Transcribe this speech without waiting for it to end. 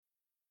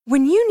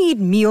When you need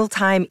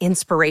mealtime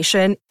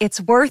inspiration,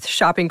 it's worth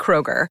shopping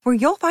Kroger, where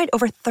you'll find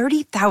over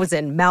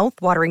 30,000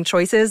 mouth-watering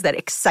choices that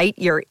excite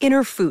your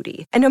inner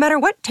foodie. And no matter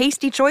what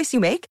tasty choice you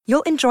make,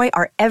 you'll enjoy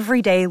our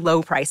everyday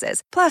low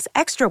prices, plus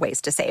extra ways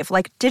to save,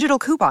 like digital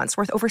coupons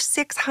worth over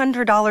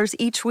 $600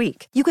 each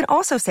week. You can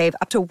also save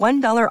up to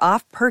 $1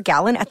 off per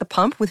gallon at the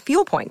pump with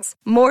fuel points.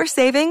 More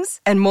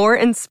savings and more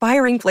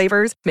inspiring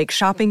flavors make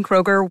shopping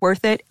Kroger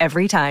worth it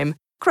every time.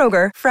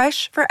 Kroger,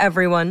 fresh for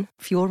everyone.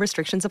 Fuel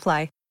restrictions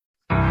apply.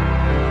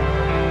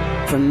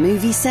 From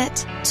movie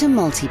set to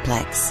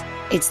multiplex,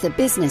 it's the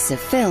business of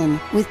film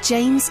with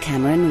James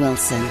Cameron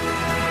Wilson.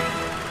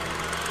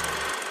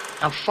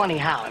 I'm funny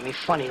how? I mean,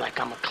 funny like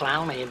I'm a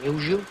clown, I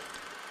amuse you?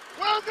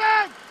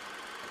 Wilson!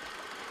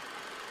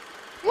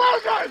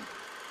 Wilson!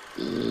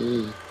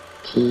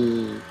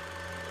 E.T.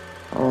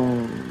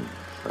 home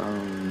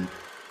phone.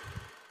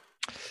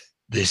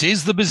 This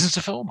is The Business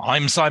of Film.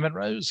 I'm Simon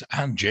Rose,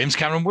 and James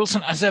Cameron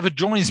Wilson, as ever,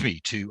 joins me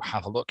to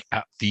have a look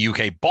at the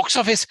UK box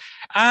office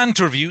and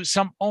to review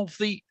some of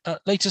the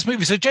latest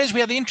movies. So, James,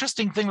 we had the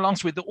interesting thing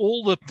last week that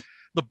all the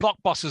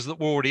blockbusters that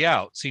were already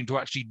out seemed to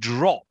actually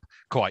drop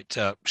quite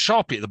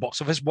sharply at the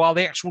box office, while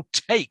the actual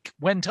take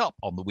went up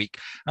on the week.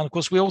 And, of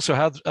course, we also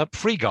had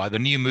Free Guy, the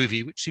new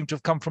movie, which seemed to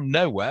have come from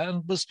nowhere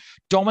and was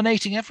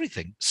dominating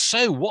everything.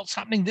 So what's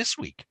happening this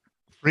week?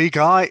 Free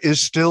Guy is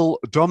still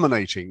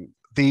dominating.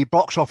 The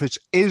box office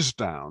is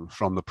down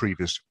from the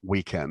previous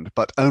weekend,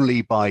 but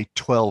only by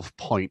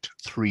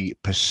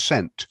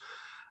 12.3%.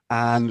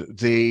 And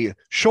the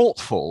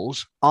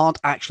shortfalls aren't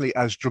actually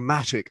as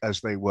dramatic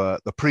as they were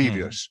the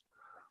previous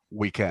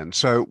weekend.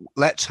 So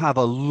let's have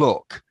a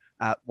look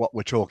at what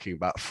we're talking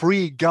about.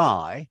 Free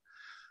Guy,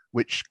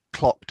 which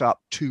clocked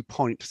up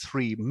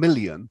 2.3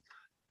 million,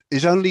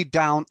 is only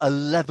down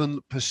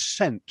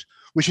 11%,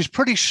 which is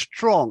pretty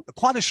strong,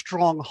 quite a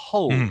strong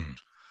hold.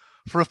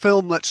 For a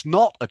film that's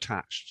not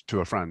attached to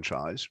a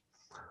franchise.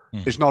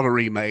 It's not a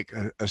remake,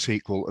 a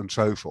sequel, and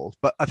so forth.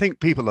 But I think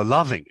people are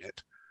loving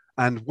it.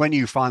 And when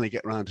you finally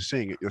get around to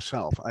seeing it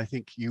yourself, I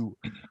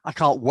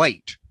can't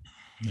wait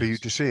for you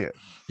to see it.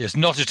 Yes,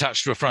 not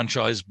attached to a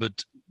franchise,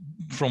 but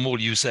from all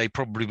you say,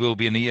 probably will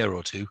be in a year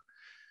or two.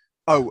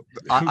 Oh,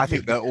 I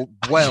think they're all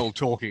well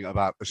talking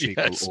about the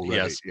sequel already.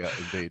 Yes, yeah,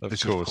 indeed. Of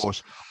This course. is, of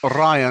course,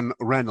 Ryan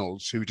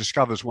Reynolds, who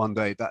discovers one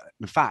day that,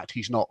 in fact,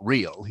 he's not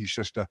real. He's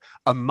just a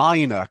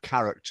minor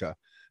character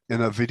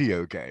in a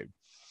video game.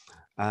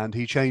 And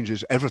he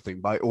changes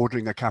everything by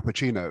ordering a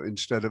cappuccino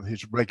instead of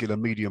his regular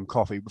medium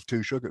coffee with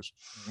 2 sugars.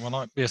 Well,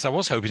 I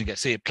was hoping to get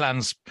to see it.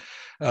 Plans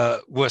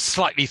were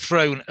slightly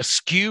thrown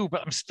askew,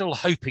 but I'm still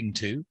hoping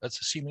to.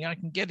 That's assuming I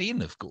can get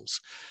in, of course.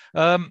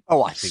 I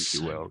think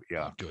you will,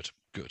 yeah.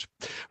 Good.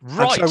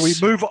 Right. And so we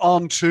move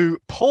on to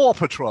Paw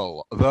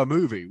Patrol, the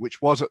movie,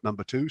 which was at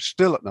number 2,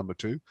 still at number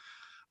 2,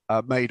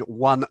 made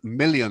 £1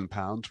 million,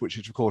 which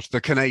is, of course, the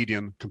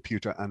Canadian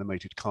computer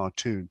animated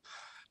cartoon.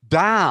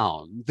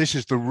 Down, this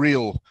is the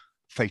real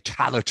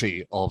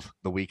fatality of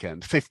the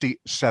weekend,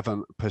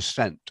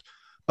 57%.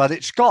 But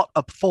it's got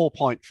a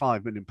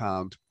 £4.5 million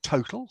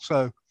total,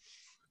 so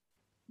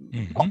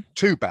not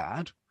too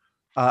bad.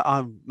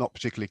 I'm not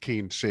particularly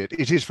keen to see it.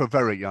 It is for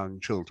very young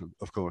children,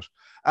 of course.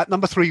 At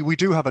number 3, we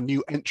do have a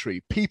new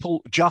entry.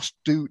 People Just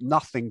Do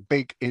Nothing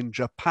Big in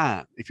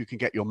Japan, if you can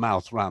get your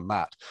mouth around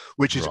that,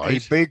 which is a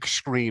big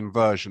screen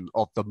version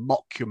of the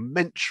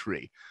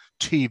mockumentary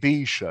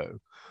TV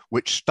show,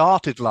 which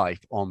started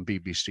life on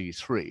BBC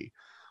 3,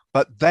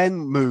 but then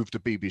moved to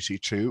BBC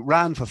 2,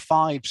 ran for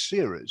 5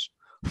 series,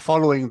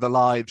 following the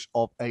lives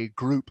of a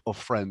group of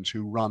friends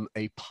who run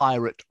a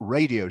pirate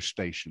radio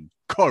station,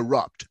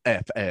 Corrupt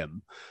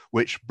FM,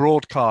 which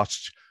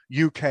broadcasts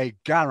UK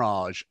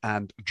garage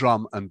and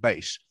drum and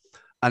bass,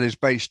 and is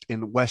based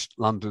in West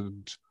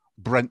London's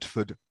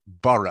Brentford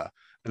Borough.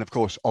 And of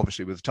course,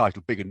 obviously, with the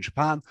title Big in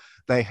Japan,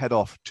 they head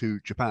off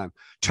to Japan.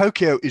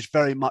 Tokyo is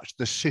very much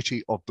the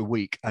city of the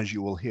week, as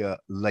you will hear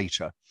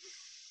later.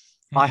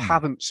 I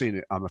haven't seen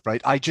it, I'm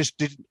afraid. I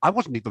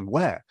wasn't even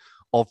aware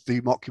of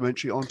the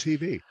mockumentary on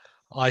TV.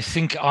 I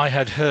think I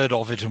had heard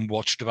of it and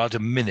watched about a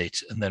minute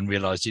and then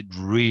realized it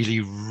really,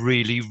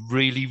 really,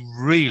 really,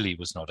 really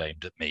was not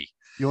aimed at me.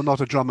 You're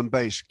not a drum and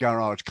bass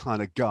garage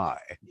kind of guy.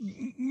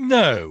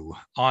 No,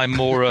 I'm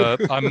more a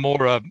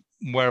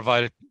where have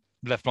I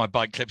left my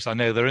bike clips? I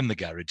know they're in the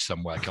garage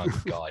somewhere kind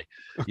of guy.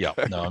 Yeah,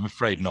 no, I'm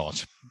afraid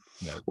not.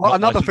 No, well,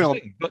 not another film.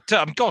 But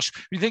gosh,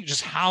 you think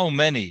just how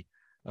many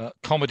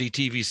comedy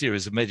TV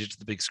series have made it to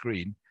the big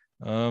screen?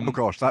 Oh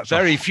gosh, that's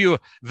very few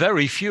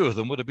of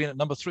them would have been at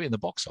number 3 in the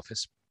box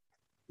office.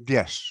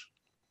 Yes.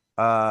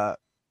 Well,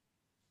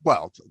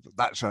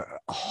 that's a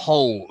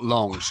whole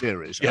long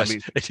series. Yes, I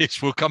mean, it is.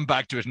 We'll come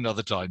back to it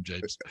another time,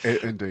 James.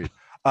 Indeed.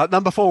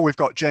 Number 4, we've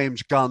got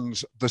James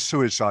Gunn's The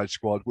Suicide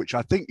Squad, which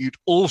I think you'd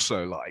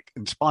also like,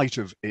 in spite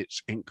of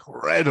its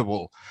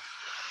incredible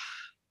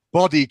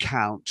body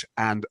count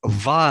and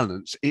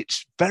violence.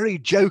 It's very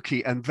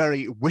jokey and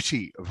very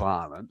witty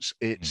violence.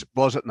 It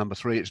was at number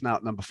 3. It's now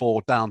at number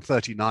 4, down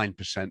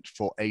 39%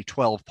 for a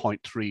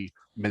 £12.3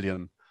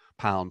 million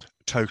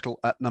total.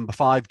 At number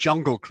 5,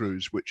 Jungle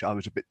Cruise, which I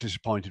was a bit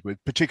disappointed with,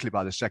 particularly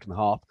by the second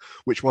half,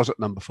 which was at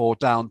number 4,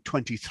 down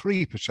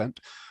 23%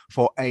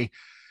 for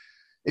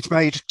it's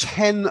made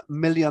 £10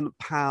 million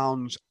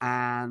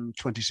and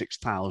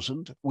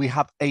 26,000. We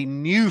have a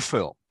new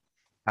film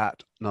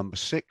at number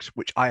 6,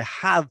 which I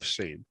have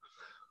seen,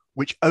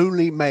 which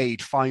only made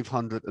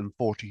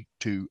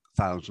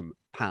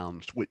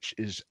 £542,000, which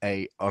is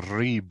a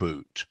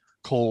reboot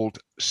called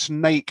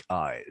Snake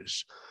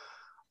Eyes,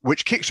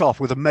 which kicks off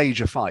with a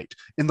major fight.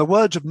 In the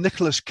words of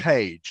Nicolas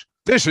Cage,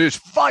 this is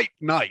fight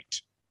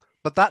night.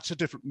 But that's a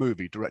different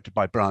movie directed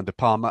by Brian De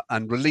Palma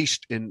and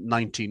released in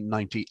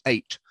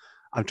 1998.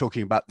 I'm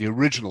talking about the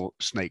original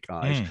Snake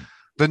Eyes.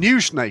 The new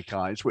Snake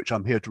Eyes, which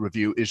I'm here to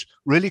review, is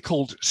really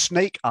called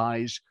Snake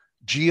Eyes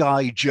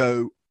G.I.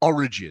 Joe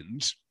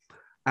Origins.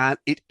 And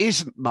it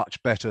isn't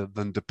much better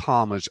than De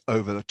Palma's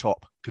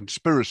over-the-top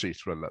conspiracy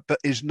thriller. There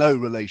is no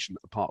relation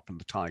apart from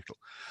the title.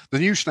 The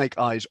new Snake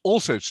Eyes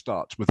also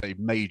starts with a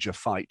major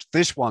fight,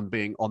 this one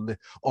being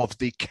of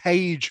the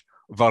Cage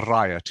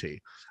variety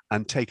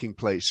and taking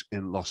place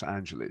in Los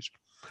Angeles.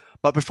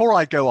 But before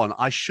I go on,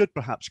 I should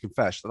perhaps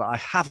confess that I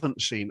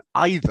haven't seen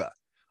either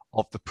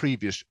of the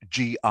previous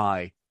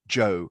G.I.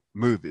 Joe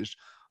movies,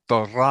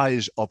 The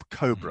Rise of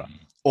Cobra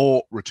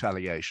or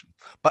Retaliation.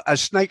 But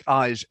as Snake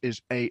Eyes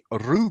is a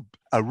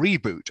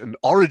reboot, an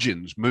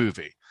origins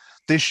movie,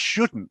 this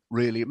shouldn't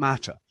really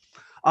matter.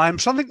 I'm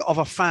something of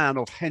a fan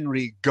of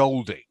Henry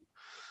Golding,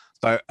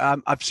 though.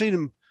 I've seen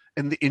him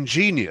in The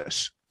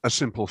Ingenious, A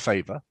Simple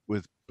Favor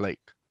with Blake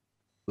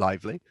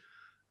Lively,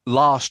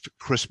 Last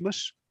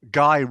Christmas,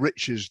 Guy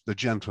Ritchie's The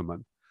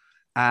Gentleman,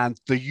 and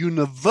the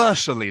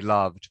universally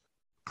loved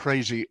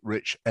Crazy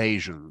Rich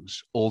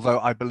Asians, although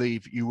I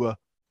believe you were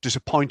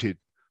disappointed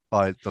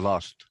by the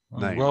last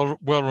name.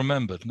 Well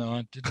remembered. No,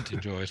 I didn't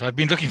enjoy it. I'd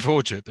been looking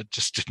forward to it, but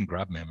just didn't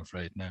grab me, I'm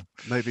afraid. No.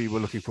 Maybe you were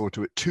looking forward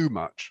to it too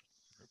much.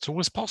 It's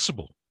always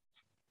possible.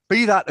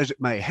 Be that as it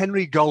may,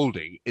 Henry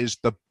Golding is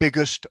the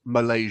biggest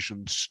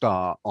Malaysian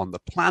star on the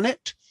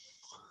planet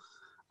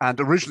and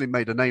originally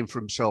made a name for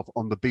himself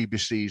on the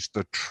BBC's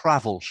The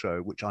Travel Show,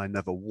 which I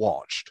never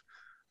watched,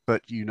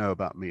 but you know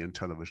about me in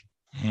television.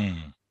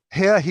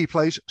 Here he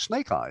plays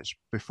Snake Eyes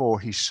before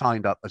he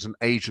signed up as an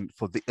agent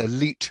for the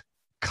elite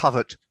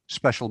covert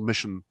special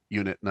mission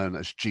unit known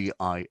as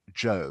G.I.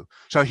 Joe.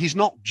 So he's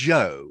not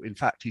Joe. In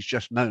fact, he's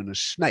just known as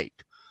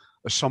Snake,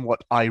 a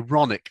somewhat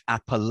ironic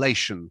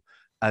appellation,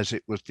 as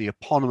it was the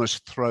eponymous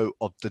throw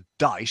of the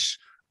dice,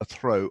 a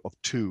throw of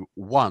 2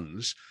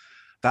 ones,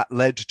 that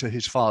led to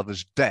his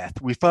father's death.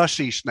 We first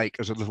see Snake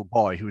as a little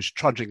boy who is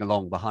trudging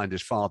along behind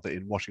his father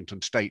in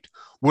Washington State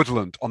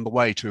woodland on the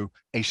way to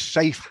a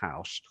safe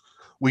house.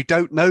 We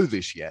don't know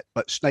this yet,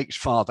 but Snake's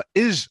father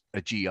is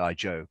a G.I.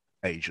 Joe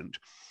agent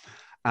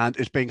and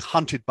is being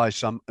hunted by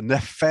some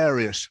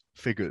nefarious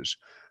figures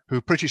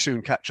who pretty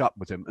soon catch up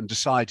with him and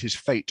decide his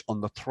fate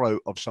on the throw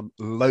of some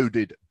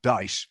loaded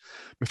dice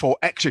before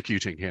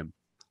executing him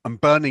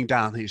and burning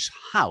down his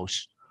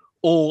house,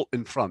 all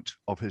in front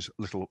of his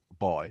little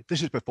boy.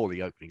 This is before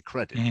the opening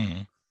credit.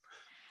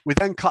 We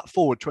then cut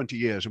forward 20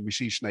 years and we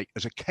see Snake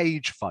as a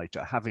cage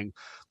fighter having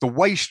the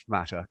waste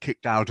matter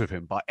kicked out of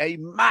him by a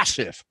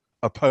massive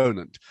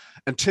opponent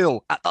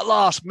until at the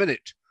last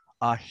minute,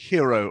 our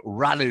hero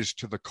rallies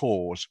to the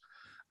cause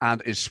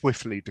and is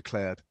swiftly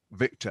declared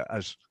victor,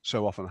 as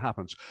so often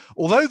happens.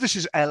 Although this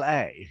is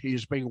LA, he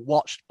is being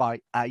watched by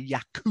a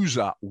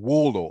Yakuza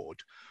warlord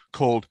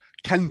called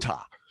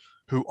Kenta,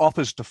 who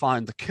offers to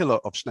find the killer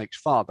of Snake's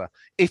father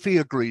if he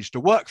agrees to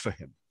work for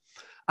him.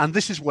 And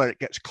this is where it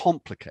gets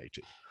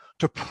complicated.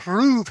 To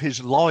prove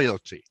his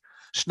loyalty,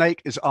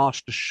 Snake is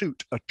asked to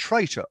shoot a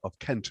traitor of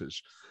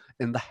Kenta's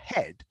in the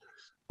head,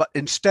 but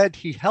instead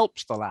he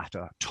helps the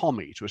latter,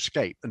 Tommy, to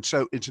escape, and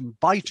so is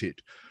invited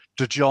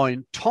to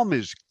join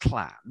Tommy's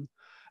clan,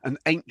 an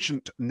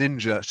ancient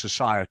ninja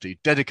society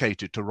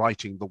dedicated to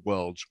righting the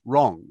world's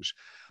wrongs.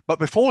 But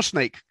before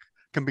Snake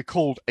can be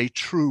called a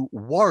true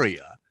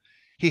warrior,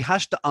 he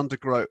has to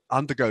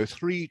undergo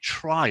 3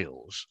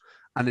 trials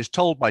and is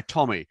told by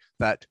Tommy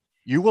that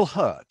you will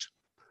hurt,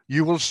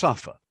 you will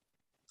suffer,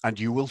 and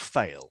you will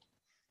fail.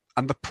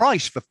 And the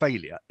price for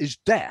failure is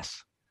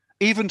death.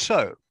 Even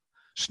so,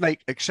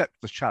 Snake accepts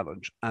the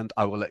challenge, and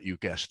I will let you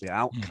guess the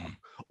outcome.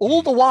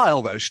 All the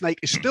while, though, Snake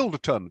is still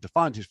determined to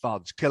find his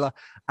father's killer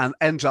and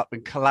ends up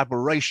in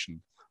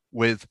collaboration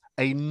with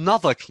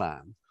another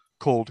clan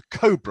called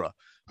Cobra,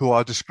 who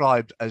are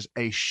described as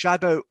a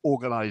shadow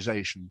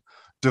organization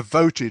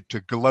devoted to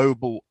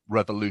global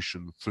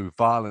revolution through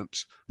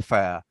violence,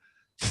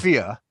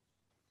 fear,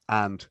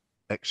 and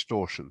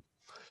extortion.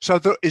 So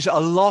there is a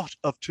lot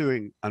of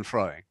toing and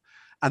froing,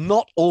 and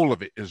not all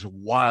of it is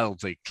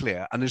wildly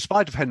clear. And in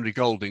spite of Henry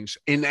Golding's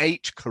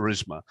innate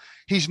charisma,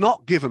 he's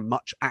not given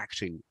much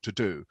acting to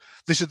do.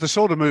 This is the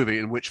sort of movie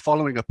in which,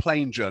 following a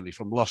plane journey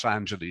from Los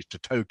Angeles to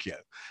Tokyo,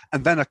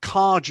 and then a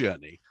car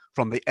journey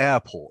from the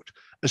airport,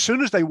 as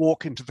soon as they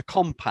walk into the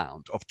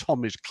compound of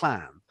Tommy's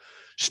clan,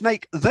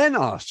 Snake then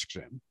asks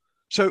him,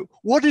 so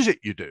what is it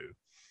you do?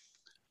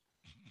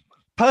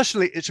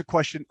 personally, it's a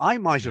question I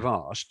might have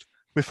asked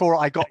before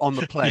I got on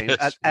the plane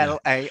Yes,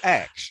 at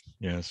LAX.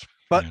 Yes.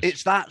 But yes.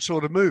 it's that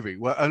sort of movie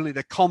where only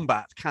the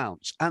combat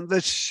counts. And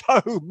there's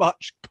so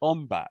much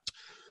combat.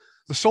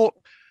 The sort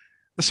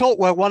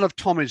where one of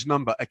Tommy's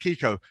number,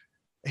 Akiko,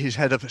 his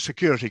head of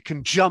security,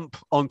 can jump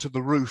onto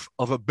the roof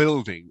of a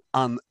building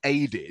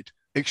unaided,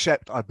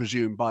 except, I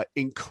presume, by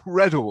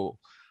incredible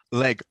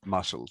leg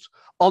muscles.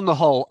 On the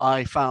whole,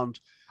 I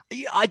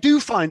do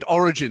find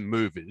origin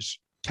movies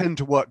tend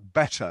to work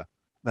better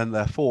than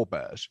their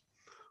forebears.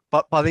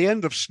 But by the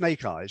end of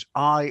Snake Eyes,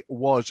 I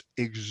was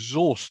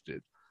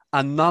exhausted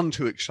and none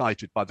too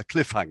excited by the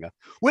cliffhanger,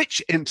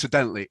 which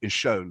incidentally is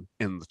shown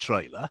in the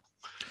trailer.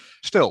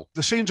 Still,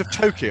 the scenes of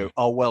Tokyo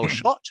are well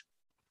shot.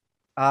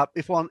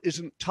 If one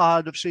isn't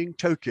tired of seeing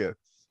Tokyo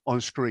on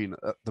screen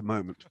at the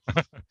moment.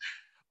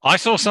 I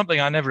saw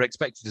something I never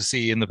expected to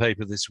see in the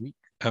paper this week.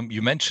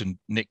 You mentioned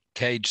Nick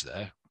Cage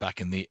there,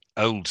 back in the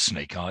old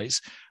Snake Eyes.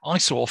 I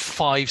saw a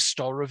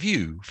 5-star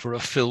review for a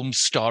film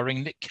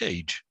starring Nick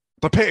Cage.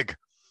 The Pig.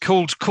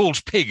 Called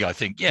Pig, I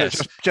think.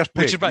 Yes. Just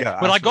Pig.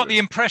 I got the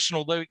impression,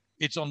 although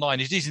it's online,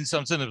 it is in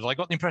some cinemas, I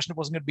got the impression it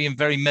wasn't going to be in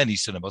very many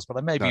cinemas, but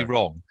I may be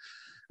wrong.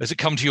 Has it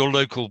come to your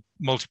local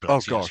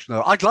multiplex? Oh, gosh,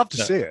 no. I'd love to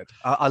see it.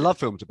 I love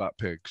films about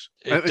pigs.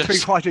 It's been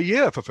quite a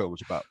year for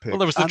films about pigs. Well,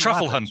 there was the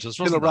Truffle Hunters,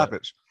 wasn't there?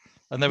 Rabbits.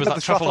 And there was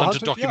that Truffle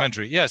Hunter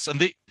documentary. Yeah. Yes, and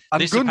this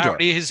Gunda.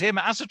 apparently is him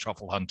as a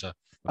Truffle Hunter.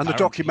 And the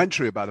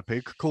documentary about a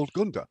pig called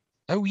Gunda.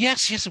 Oh,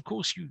 yes, of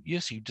course.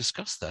 You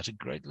discussed that at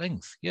great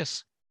length.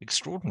 Yes,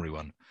 extraordinary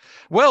one.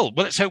 Well,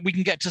 let's hope we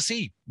can get to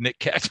see Nick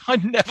Cage. I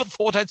never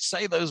thought I'd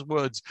say those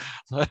words.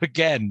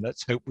 Again,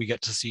 let's hope we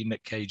get to see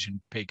Nick Cage and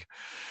Pig.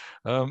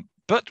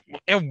 But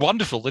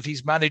wonderful that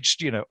he's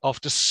managed,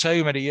 after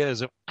so many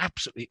years of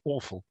absolutely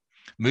awful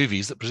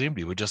movies that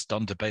presumably were just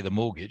done to pay the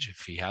mortgage,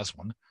 if he has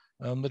one,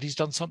 that he's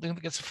done something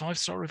that gets a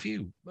 5-star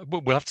review.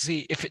 We'll have to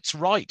see if it's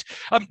right.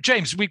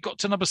 James, we've got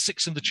to number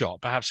 6 in the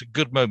chart. Perhaps a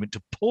good moment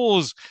to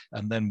pause,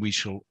 and then we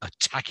shall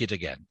attack it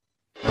again.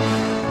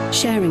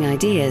 Sharing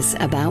ideas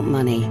about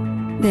money.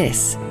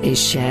 This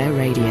is Share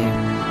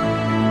Radio.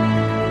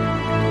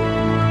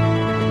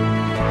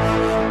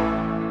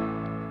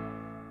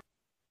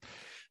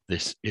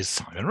 This is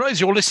Simon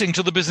Rose. You're listening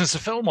to The Business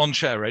of Film on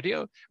Share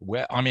Radio,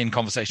 where I'm in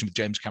conversation with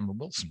James Cameron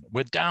Wilson.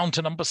 We're down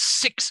to number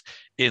 6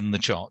 in the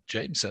chart,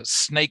 James.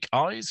 Snake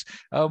Eyes.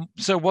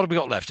 So what have we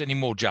got left? Any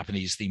more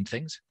Japanese-themed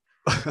things?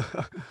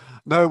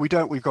 No, we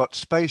don't. We've got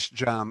Space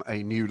Jam: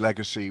 A New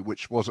Legacy,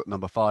 which was at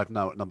number 5,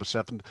 now at number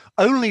 7.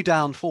 Only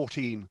down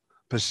 14%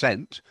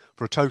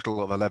 for a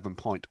total of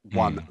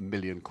 11.1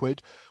 million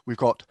quid. We've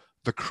got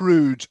The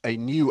Croods: A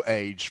New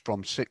Age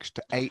from 6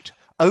 to 8.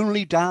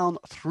 Only down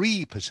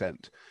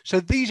 3%.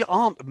 So these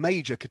aren't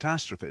major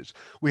catastrophes.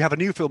 We have a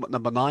new film at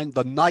number 9,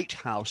 The Night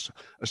House,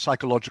 a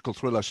psychological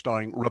thriller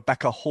starring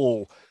Rebecca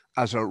Hall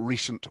as a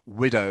recent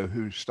widow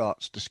who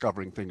starts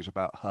discovering things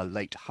about her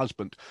late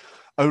husband.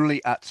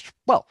 Only at,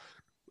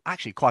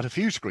 actually quite a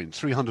few screens,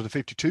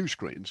 352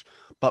 screens,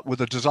 but with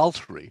a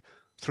desultory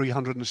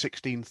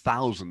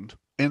 316,000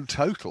 in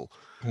total.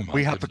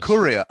 We have The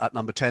Courier at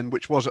number 10,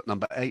 which was at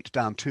number 8,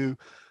 down 2.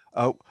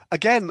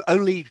 Again,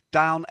 only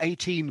down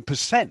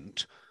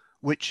 18%,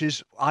 which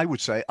is, I would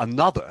say,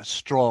 another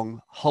strong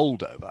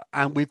holdover.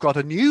 And we've got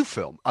a new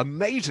film,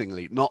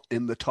 amazingly not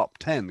in the top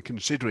 10,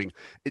 considering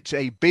it's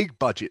a big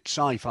budget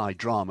sci-fi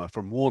drama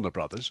from Warner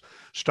Brothers,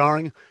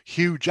 starring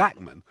Hugh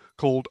Jackman,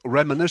 called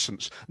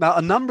Reminiscence. Now,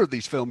 a number of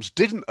these films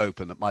didn't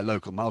open at my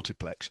local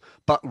multiplex,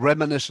 but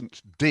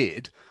Reminiscence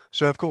did.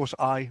 So, of course,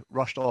 I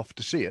rushed off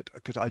to see it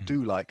because I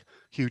do like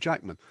Hugh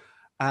Jackman.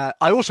 I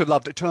also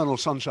loved Eternal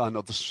Sunshine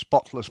of the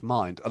Spotless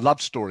Mind, a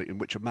love story in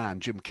which a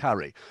man, Jim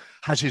Carrey,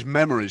 has his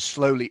memories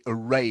slowly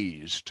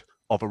erased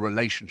of a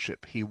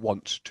relationship he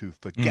wants to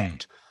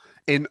forget.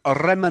 In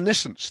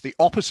Reminiscence, the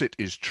opposite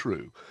is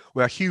true,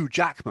 where Hugh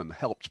Jackman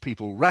helps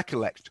people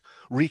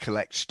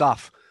recollect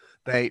stuff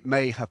they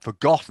may have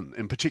forgotten,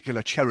 in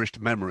particular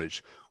cherished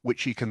memories,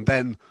 which he can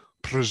then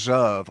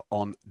preserve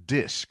on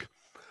disc.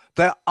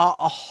 There are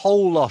a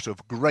whole lot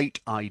of great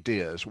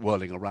ideas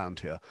whirling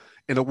around here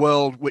in a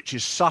world which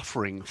is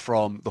suffering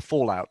from the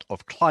fallout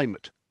of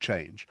climate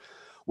change,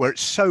 where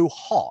it's so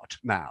hot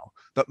now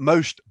that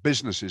most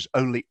businesses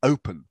only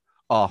open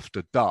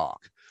after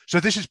dark. So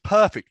this is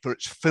perfect for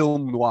its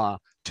film noir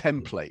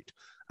template.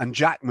 And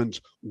Jackman's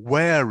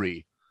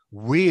weary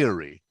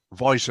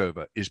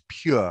voiceover is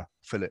pure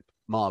Philip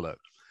Marlowe.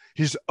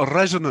 His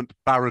resonant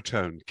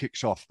baritone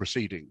kicks off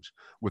proceedings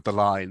with the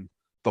line,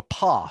 "The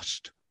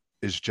past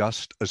is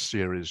just a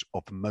series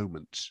of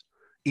moments,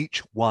 each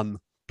one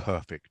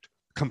perfect,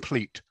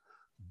 complete,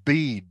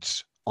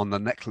 beads on the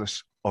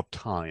necklace of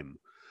time."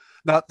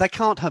 Now, that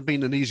can't have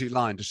been an easy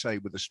line to say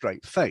with a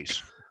straight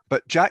face,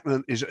 but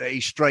Jackman is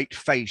a straight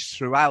face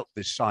throughout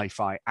this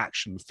sci-fi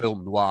action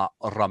film noir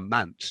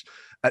romance,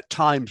 at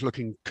times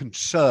looking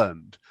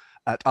concerned,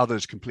 at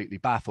others completely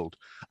baffled.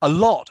 A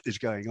lot is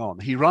going on.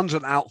 He runs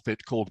an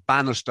outfit called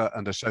Bannister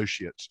and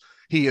Associates.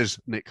 He is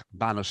Nick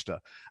Bannister,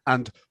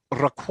 and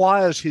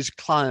requires his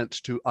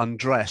clients to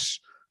undress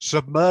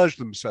submerge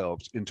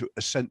themselves into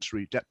a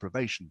sensory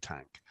deprivation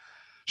tank,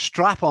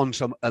 strap on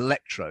some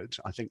electrodes,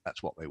 I think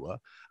that's what they were,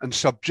 and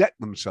subject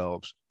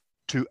themselves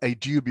to a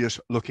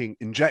dubious-looking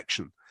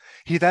injection.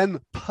 He then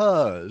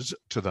purrs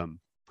to them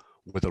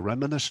with a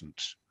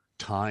reminiscence.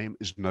 Time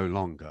is no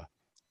longer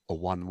a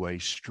one-way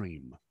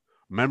stream.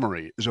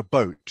 Memory is a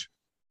boat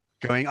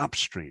going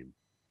upstream,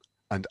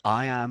 and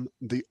I am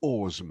the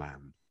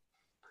oarsman.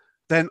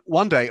 Then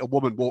one day a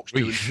woman walks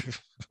to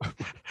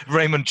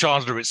Raymond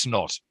Chandler, it's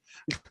not.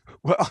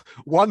 Well,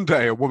 one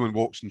day a woman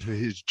walks into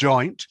his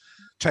joint,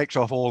 takes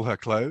off all her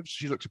clothes.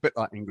 She looks a bit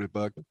like Ingrid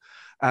Bergman,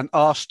 and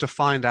asks to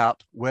find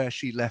out where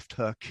she left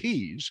her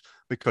keys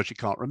because she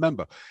can't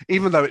remember.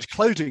 Even though it's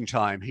closing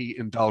time, he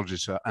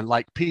indulges her. And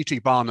like P.T.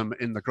 Barnum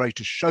in The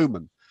Greatest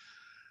Showman,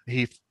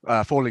 he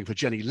falling for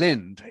Jenny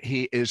Lind,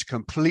 he is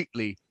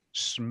completely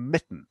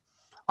smitten.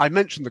 I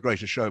mentioned The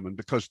Greatest Showman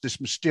because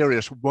this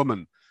mysterious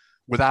woman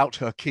without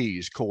her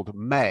keys called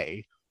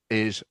May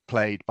is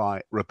played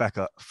by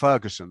Rebecca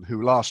Ferguson,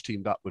 who last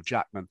teamed up with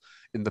Jackman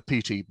in the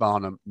P.T.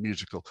 Barnum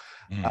musical,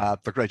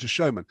 The Greatest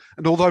Showman.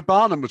 And although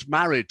Barnum was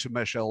married to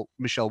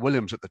Michelle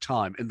Williams at the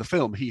time, in the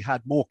film, he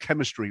had more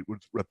chemistry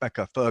with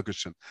Rebecca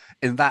Ferguson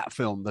in that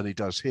film than he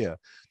does here.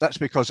 That's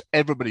because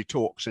everybody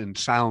talks in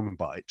sound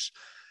bites.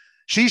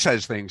 She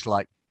says things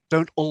like,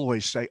 don't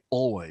always say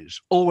always.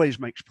 Always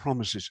makes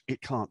promises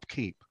it can't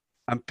keep.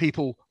 And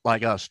people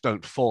like us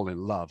don't fall in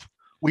love.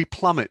 We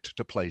plummet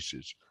to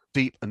places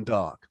deep and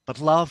dark.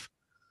 But love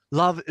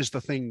is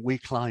the thing we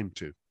climb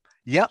to.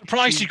 Yep.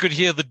 Surprised you could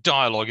hear the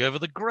dialogue over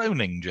the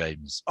groaning,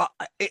 James.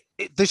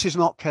 This is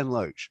not Ken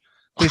Loach.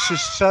 This is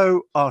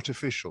so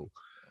artificial.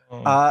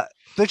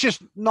 They're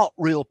just not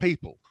real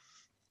people.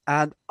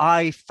 And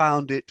I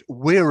found it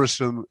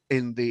wearisome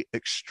in the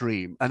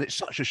extreme. And it's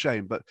such a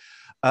shame. But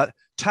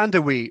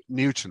Tandawi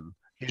Newton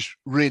is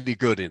really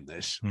good in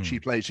this. She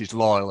plays his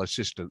loyal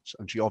assistant,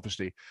 and she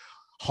obviously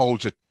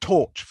holds a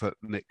torch for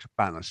Nick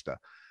Bannister.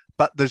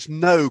 But there's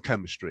no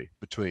chemistry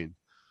between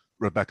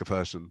Rebecca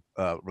Ferguson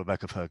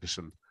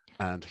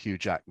and Hugh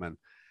Jackman.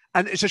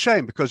 And it's a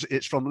shame because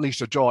it's from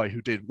Lisa Joy,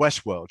 who did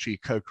Westworld. She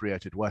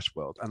co-created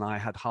Westworld, and I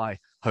had high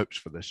hopes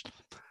for this.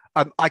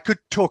 I could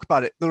talk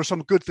about it. There are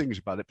some good things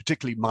about it,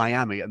 particularly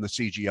Miami and the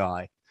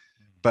CGI,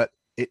 but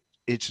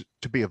it's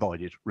to be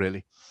avoided,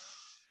 really.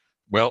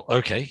 Well,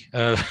 okay.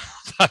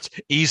 That's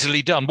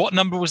easily done. What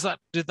number was that?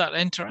 Did that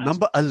enter as?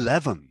 Number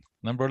 11.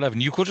 Number 11.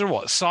 You called it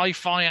what?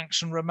 Sci-fi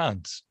action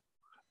romance?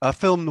 A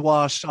film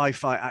noir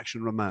sci-fi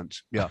action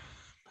romance, yeah.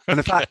 And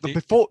in fact,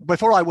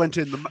 before I went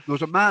in, there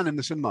was a man in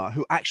the cinema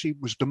who actually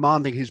was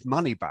demanding his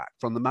money back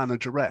from the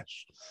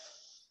manageress.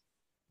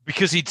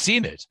 Because he'd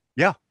seen it?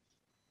 Yeah.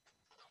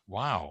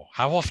 Wow.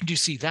 How often do you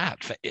see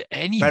that for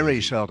any Very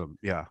movie? seldom,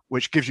 yeah.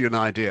 Which gives you an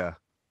idea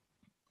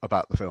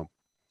about the film.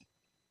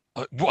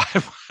 I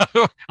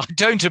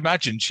don't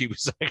imagine she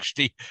was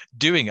actually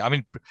doing it. I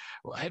mean,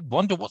 I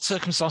wonder what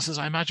circumstances.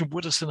 I imagine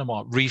would a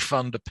cinema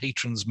refund a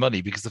patron's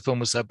money because the film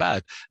was so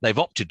bad. They've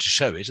opted to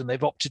show it and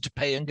they've opted to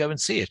pay and go and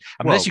see it.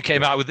 Unless you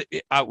came out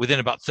within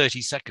about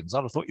 30 seconds,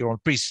 I'd have thought you're on a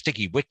pretty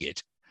sticky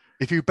wicket.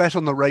 If you bet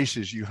on the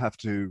races, you have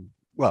to,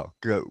 go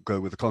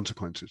with the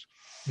consequences.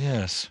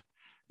 Yes.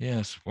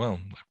 Well,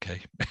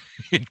 okay.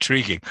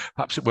 Intriguing.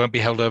 Perhaps it won't be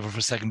held over for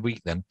a second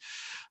week then.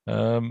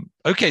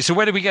 Okay, so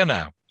where do we go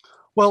now?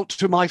 Well,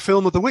 to my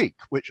film of the week,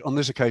 which on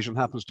this occasion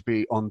happens to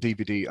be on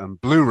DVD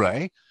and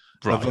Blu-ray,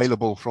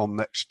 available from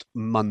next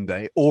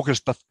Monday,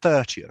 August the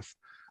 30th.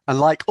 And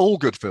like all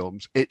good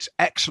films, its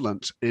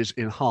excellence is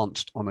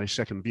enhanced on a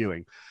second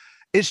viewing.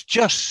 It's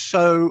just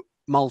so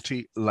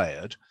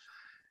multi-layered.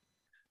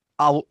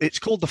 It's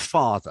called The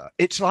Father.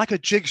 It's like a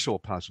jigsaw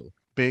puzzle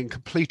being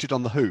completed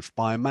on the hoof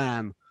by a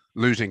man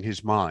losing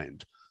his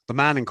mind. The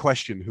man in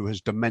question, who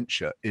has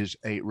dementia, is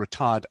a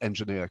retired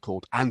engineer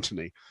called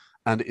Anthony,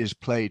 and is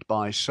played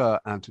by Sir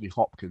Anthony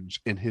Hopkins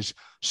in his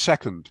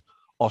second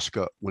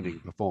Oscar-winning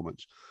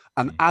performance.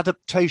 An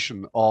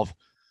adaptation of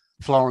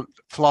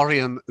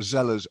Florian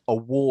Zeller's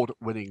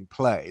award-winning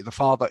play. The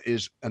Father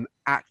is an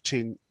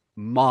acting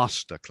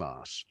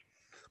masterclass,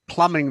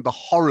 plumbing the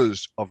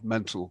horrors of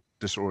mental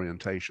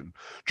disorientation,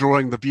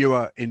 drawing the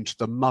viewer into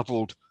the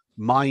muddled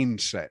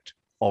mindset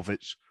of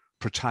its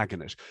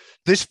protagonist.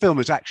 This film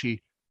is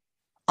actually,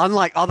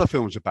 unlike other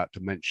films about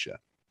dementia,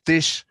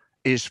 this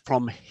is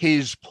from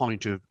his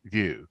point of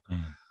view.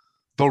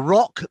 The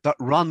rock that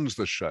runs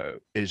the show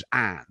is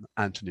Anne,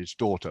 Anthony's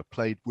daughter,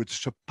 played with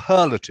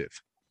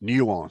superlative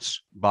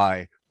nuance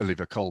by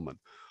Olivia Colman.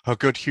 Her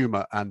good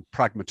humor and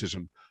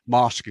pragmatism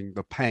masking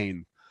the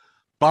pain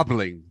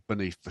bubbling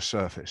beneath the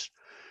surface.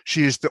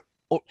 She's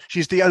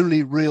the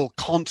only real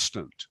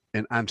constant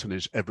in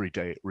Anthony's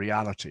everyday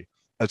reality,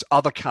 as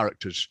other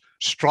characters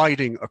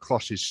striding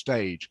across his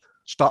stage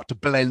start to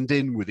blend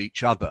in with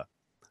each other,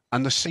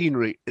 and the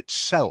scenery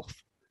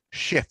itself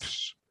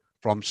shifts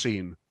from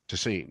scene to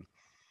scene.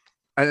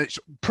 And it's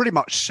pretty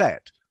much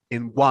set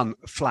in one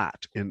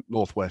flat in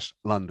northwest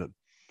London.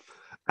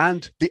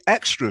 And the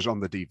extras on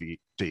the DVD,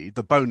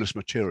 the bonus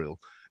material,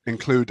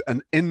 include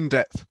an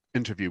in-depth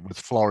interview with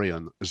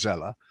Florian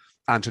Zeller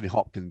Anthony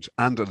Hopkins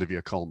and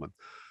Olivia Colman,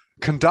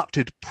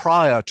 conducted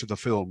prior to the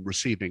film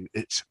receiving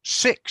its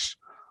 6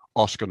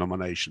 Oscar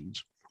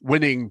nominations,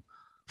 winning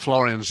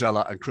Florian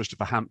Zeller and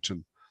Christopher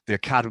Hampton the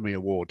Academy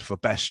Award for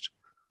Best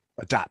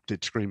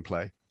Adapted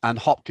Screenplay, and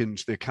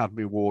Hopkins the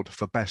Academy Award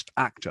for Best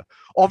Actor.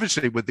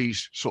 Obviously, with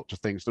these sorts of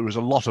things, there is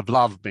a lot of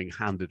love being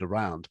handed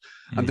around.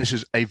 And this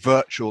is a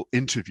virtual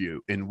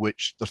interview in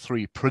which the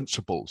 3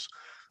 principals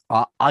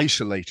are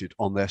isolated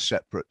on their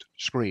separate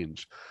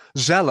screens.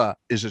 Zeller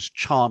is as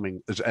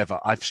charming as ever.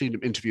 I've seen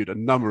him interviewed a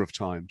number of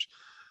times.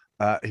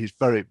 He's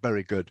very,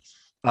 very good,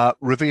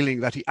 revealing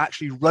that he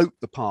actually wrote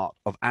the part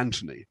of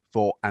Anthony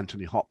for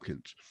Anthony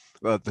Hopkins,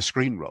 the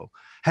screen role,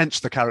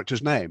 hence the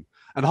character's name.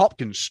 And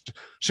Hopkins,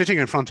 sitting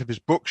in front of his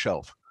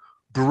bookshelf,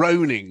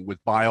 groaning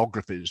with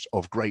biographies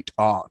of great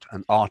art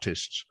and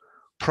artists,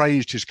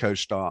 praised his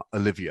co-star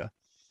Olivia,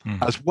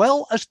 as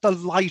well as the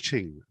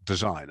lighting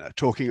designer,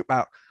 talking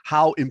about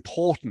how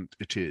important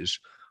it is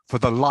for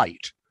the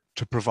light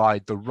to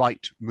provide the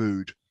right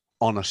mood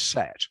on a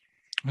set.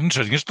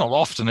 Interesting. It's not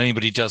often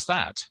anybody does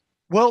that.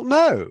 Well,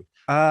 no.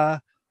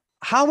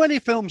 How many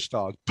film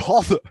stars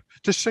bother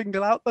to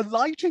single out the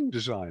lighting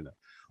designer,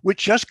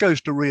 which just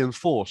goes to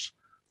reinforce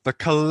the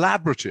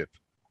collaborative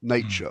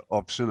nature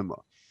of cinema.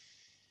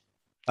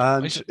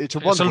 And it's a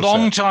wonderful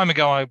long set. time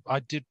ago. I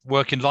did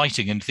work in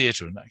lighting in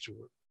theatre, and actually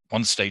at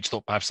one stage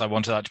thought perhaps I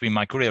wanted that to be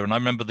my career. And I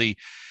remember the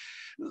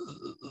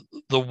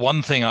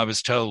one thing I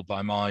was told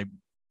by my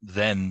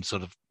then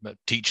sort of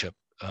teacher,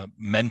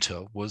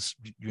 mentor, was,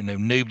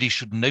 nobody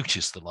should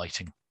notice the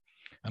lighting.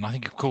 And I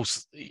think, of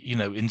course,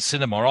 in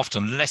cinema,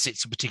 often, unless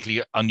it's a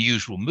particularly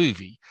unusual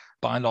movie,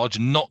 by and large,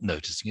 not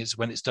noticing it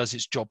when it does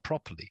its job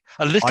properly.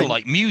 A little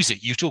like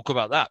music. You talk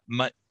about that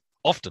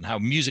often, how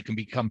music can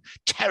become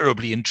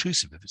terribly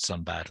intrusive if it's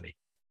done badly.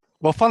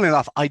 Well, funnily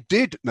enough, I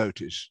did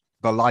notice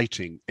the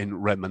lighting in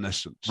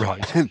Reminiscence.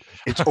 Right. And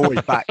it's always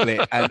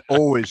backlit and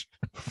always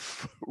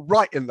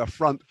right in the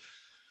front.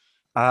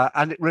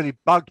 And it really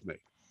bugged me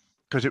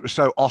because it was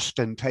so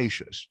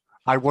ostentatious.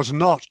 I was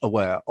not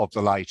aware of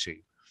the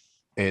lighting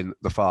in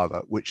The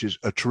Father, which is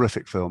a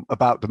terrific film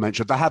about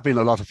dementia. There have been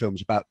a lot of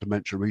films about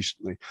dementia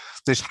recently.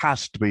 This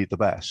has to be the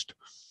best.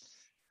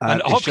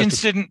 And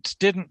Hopkins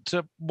didn't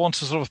want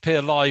to sort of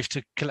appear live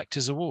to collect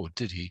his award,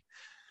 did he?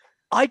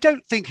 I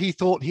don't think he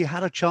thought he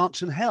had a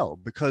chance in hell,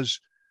 because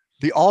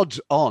the odds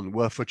on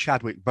were for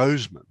Chadwick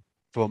Boseman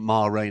for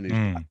Ma Rainey's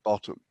Black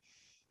Bottom,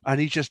 and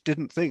he just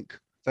didn't think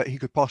that he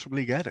could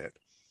possibly get it.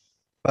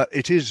 But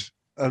it is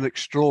an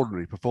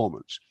extraordinary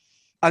performance.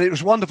 And it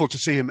was wonderful to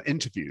see him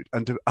interviewed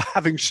and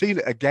having seen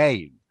it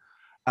again,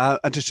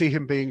 and to see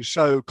him being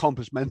so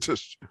compos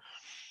mentis,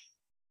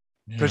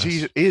 because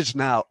he is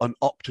now an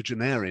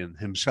octogenarian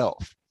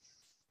himself.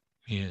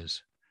 He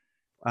is.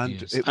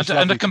 And,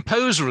 and a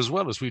composer as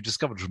well, as we've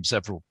discovered from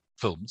several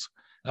films.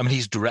 I mean,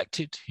 he's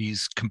directed,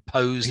 he's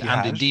composed,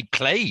 indeed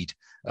played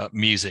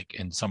music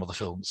in some of the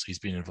films he's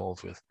been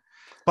involved with.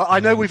 But I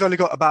know we've only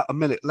got about a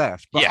minute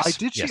left, but I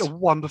did see a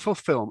wonderful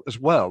film as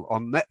well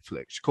on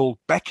Netflix called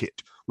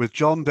Beckett, with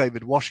John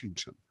David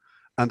Washington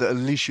and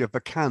Alicia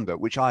Vikander,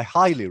 which I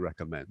highly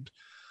recommend.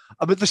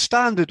 I mean, the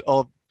standard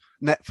of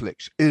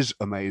Netflix is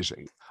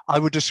amazing. I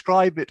would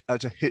describe it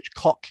as a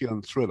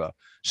Hitchcockian thriller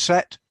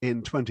set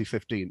in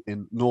 2015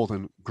 in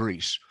northern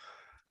Greece.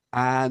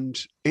 And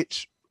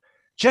it's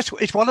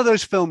one of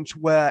those films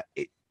where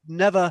it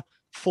never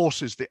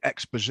forces the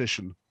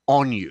exposition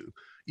on you.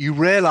 You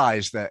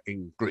realize they're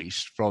in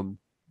Greece from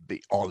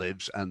the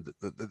olives and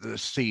the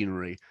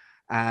scenery.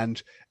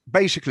 And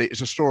basically,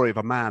 it's a story of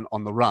a man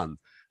on the run.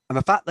 And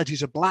the fact that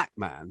he's a black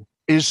man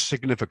is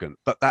significant,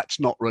 but that's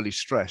not really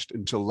stressed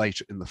until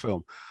later in the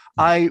film.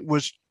 I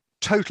was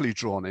totally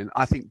drawn in.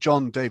 I think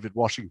John David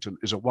Washington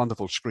is a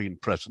wonderful screen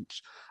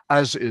presence,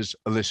 as is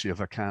Alicia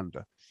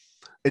Vikander.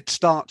 It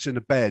starts in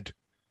a bed,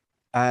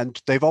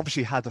 and they've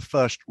obviously had the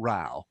first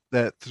row.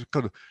 They're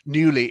kind of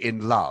newly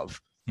in love,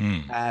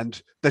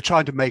 and they're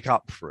trying to make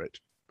up for it.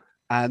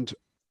 And,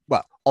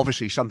 well,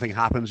 obviously something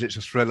happens. It's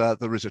a thriller.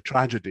 There is a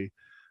tragedy.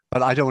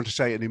 But I don't want to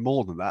say any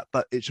more than that.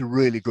 But it's a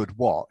really good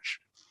watch.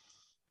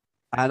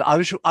 And I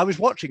was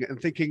watching it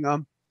and thinking,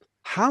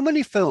 how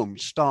many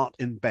films start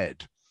in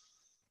bed?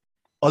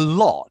 A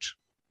lot.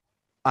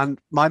 And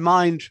my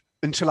mind,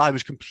 until I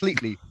was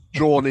completely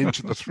drawn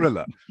into the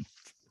thriller,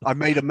 I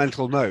made a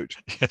mental note.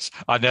 Yes,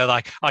 I know.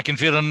 I can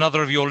feel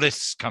another of your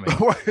lists coming,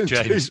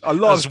 James. A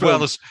lot as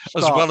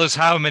well as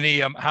how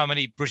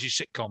many British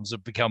sitcoms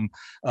have become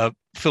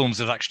films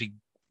that actually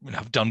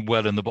have done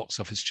well in the box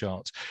office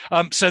charts.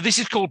 So this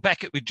is called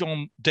Beckett with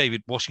John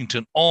David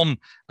Washington on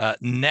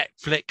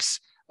Netflix.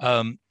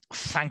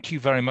 Thank you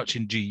very much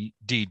indeed,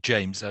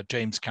 James.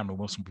 James Cameron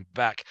Wilson will be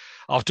back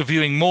after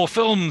viewing more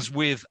films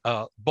with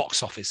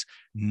box office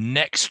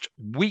next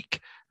week,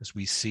 as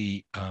we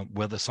see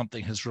whether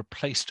something has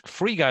replaced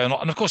Frigo or not.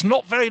 And of course,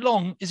 not very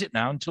long, is it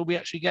now, until we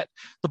actually get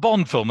the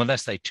Bond film,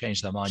 unless they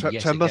change their mind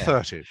September yet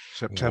again. 30th.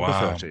 September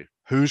 30.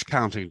 Who's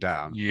counting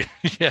down? Yeah,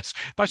 yes.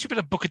 But you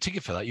better book a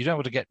ticket for that. You don't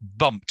want to get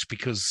bumped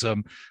because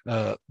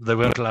they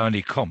won't allow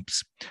any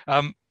comps.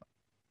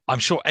 I'm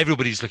sure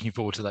everybody's looking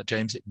forward to that,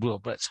 James. It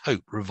will, let's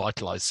hope,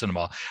 revitalise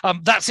cinema.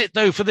 That's it,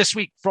 though, for this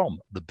week from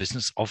The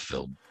Business of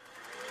Film.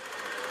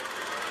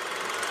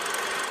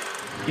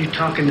 You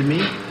talking to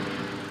me?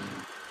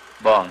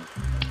 Bond.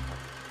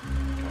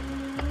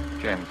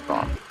 James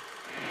Bond.